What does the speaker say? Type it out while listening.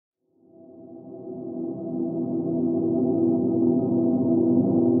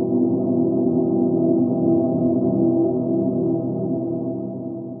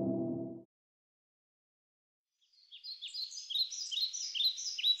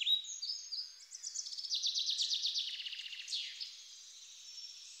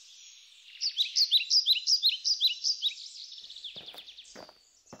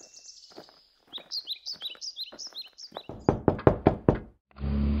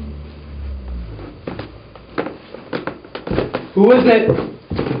Who is it?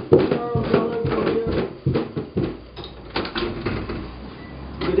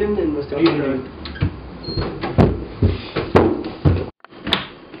 Good evening, Mr. Hunter.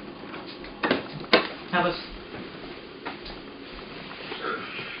 Have a...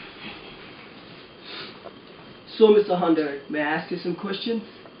 So, Mr. Hunter, may I ask you some questions?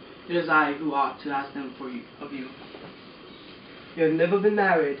 It is I who ought to ask them for you, of you. You have never been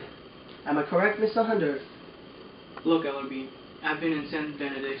married. Am I correct, Mr. Hunter? Look, Ellerby, I've been in St.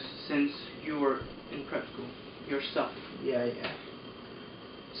 Benedict's since you were in prep school. Yourself. Yeah.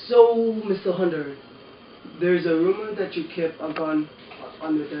 So, Mr. Hunter, there's a rumor that you kept a gun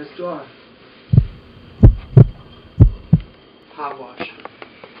on your desk drawer. Hogwash.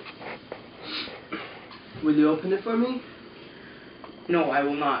 Will you open it for me? No, I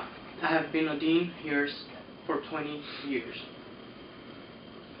will not. I have been a dean here for 20 years.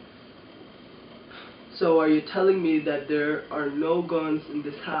 So are you telling me that there are no guns in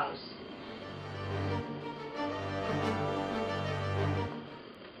this house?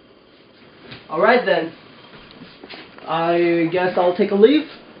 Alright then. I guess I'll take a leave.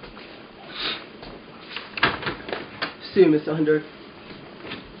 See you, Mr. Hunter.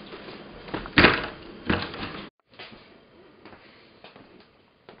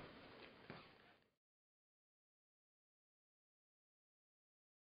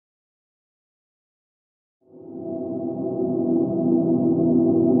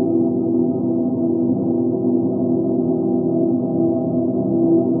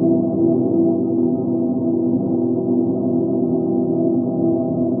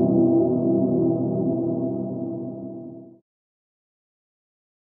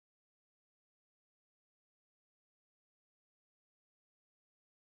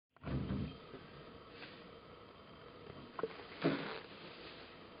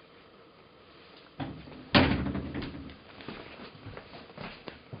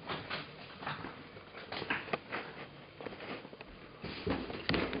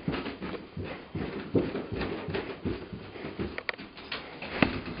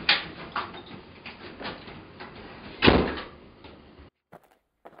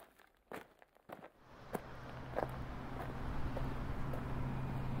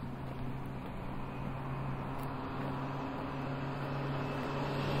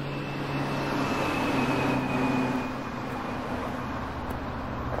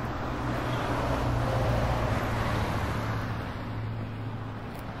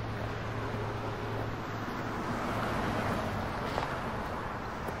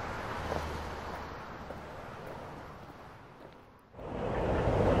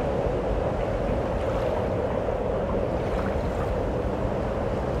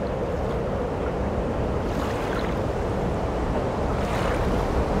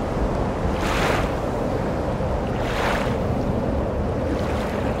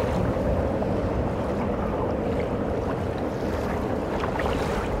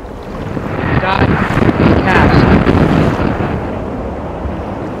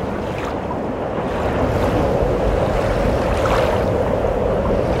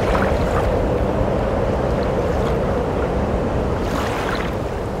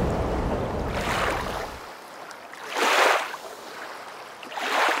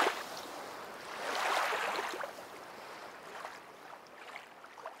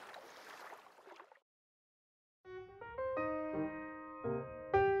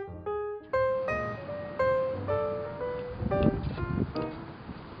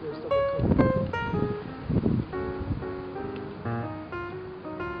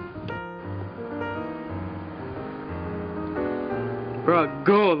 Bruh,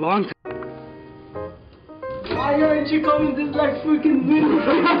 go a long time. Why aren't you coming this like freaking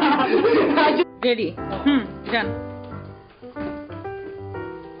minute? Ready. Done.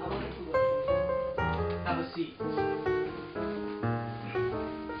 Have a seat.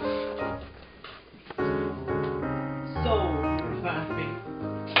 So,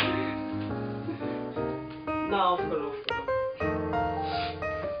 now follow.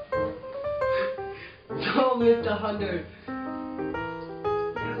 No, Mr. Hunter.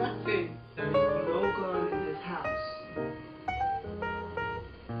 You're laughing. There is no gun in this house.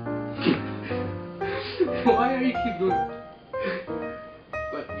 Why are you keep doing?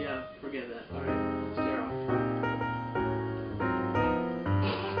 But yeah, forget that. Alright, stare off.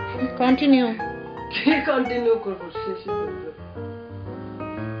 Continue. K continue করবো শেষে করবো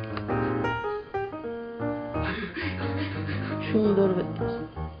সুন্দর হচ্ছে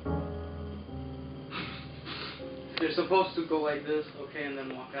You're supposed to go like this, okay, and then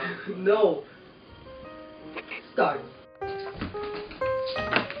walk out. No. Start.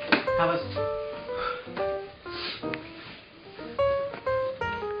 Have a...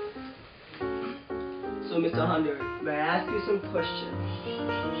 Mr. Hundred, may I ask you some questions?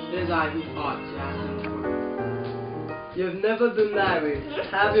 It is I who ought to ask them for. You've never been married,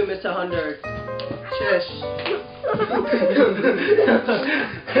 have you, Mr. Hundred? Shush.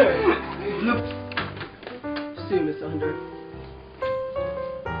 Look. See you, Mr. Hundred.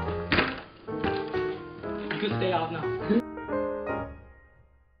 You can stay out now.